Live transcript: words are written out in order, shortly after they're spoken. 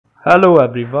Hello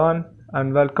everyone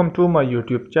and welcome to my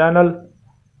YouTube channel,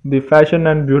 The Fashion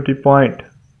and Beauty Point.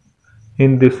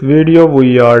 In this video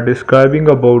we are describing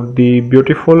about the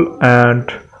beautiful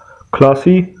and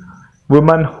classy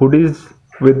women hoodies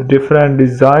with different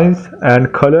designs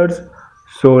and colors.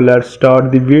 So let's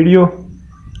start the video.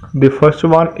 The first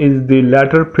one is the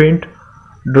letter print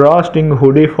drawstring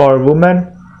hoodie for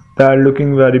women that are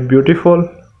looking very beautiful.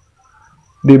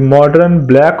 The modern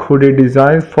black hoodie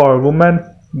designs for women,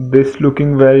 this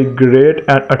looking very great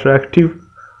and attractive.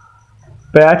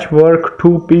 Patchwork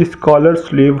two-piece collar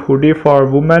sleeve hoodie for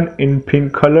women in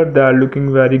pink color that are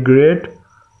looking very great.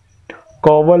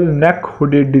 Cowl neck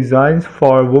hoodie designs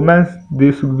for women,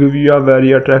 this give you a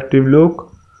very attractive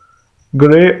look.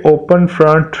 Grey open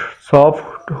front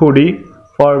soft hoodie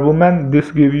for women,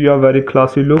 this give you a very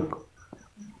classy look.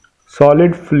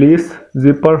 Solid fleece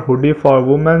zipper hoodie for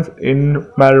women in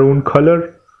maroon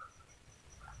color.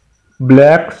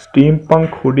 Black steampunk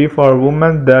hoodie for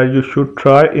women that you should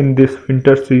try in this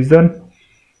winter season.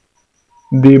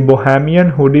 The bohemian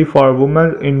hoodie for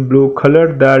women in blue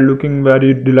color that are looking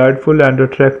very delightful and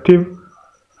attractive.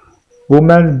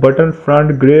 Women's button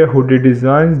front grey hoodie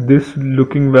designs, this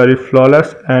looking very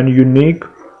flawless and unique.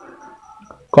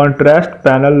 Contrast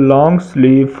panel long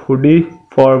sleeve hoodie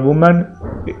for women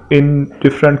in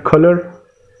different color.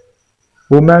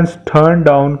 Women's turn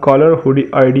down collar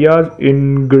hoodie ideas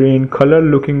in green color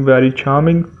looking very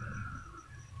charming.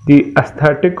 The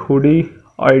aesthetic hoodie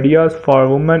ideas for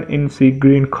women in sea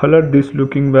green color, this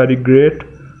looking very great.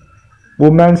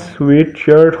 Women's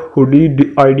sweatshirt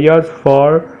hoodie ideas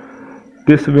for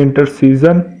this winter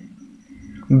season.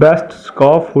 Best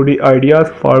scarf hoodie ideas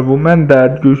for women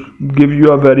that give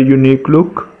you a very unique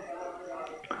look.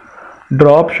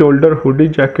 Drop shoulder hoodie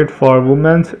jacket for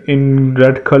women in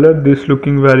red color, this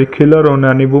looking very killer on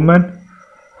any woman.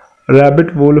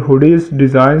 Rabbit wool hoodies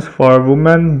designs for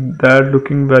women that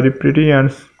looking very pretty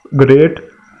and great.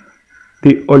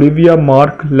 The Olivia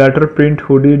Mark letter print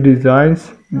hoodie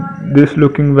designs, this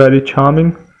looking very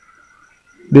charming.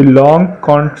 The long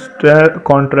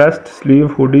contrast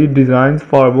sleeve hoodie designs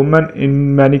for women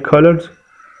in many colors.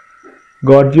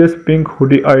 Gorgeous pink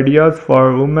hoodie ideas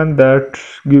for women that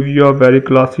give you a very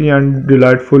classy and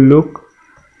delightful look.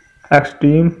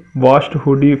 Extreme washed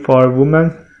hoodie for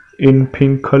women in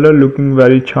pink color looking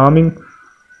very charming.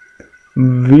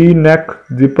 V-neck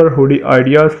zipper hoodie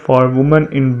ideas for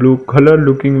women in blue color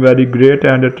looking very great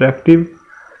and attractive.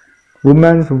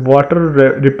 Women's water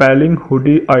repelling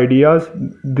hoodie ideas,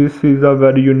 this is a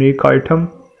very unique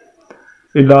item.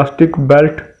 Elastic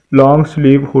belt long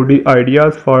sleeve hoodie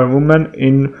ideas for women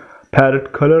in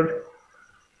parrot color.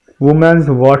 Women's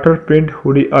water print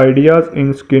hoodie ideas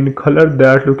in skin color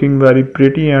that looking very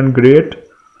pretty and great.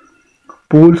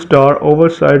 Pool star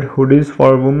oversized hoodies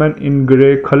for women in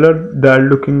grey color that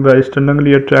looking very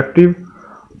stunningly attractive.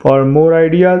 For more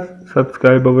ideas,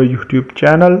 subscribe our YouTube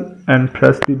channel and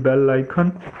press the bell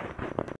icon.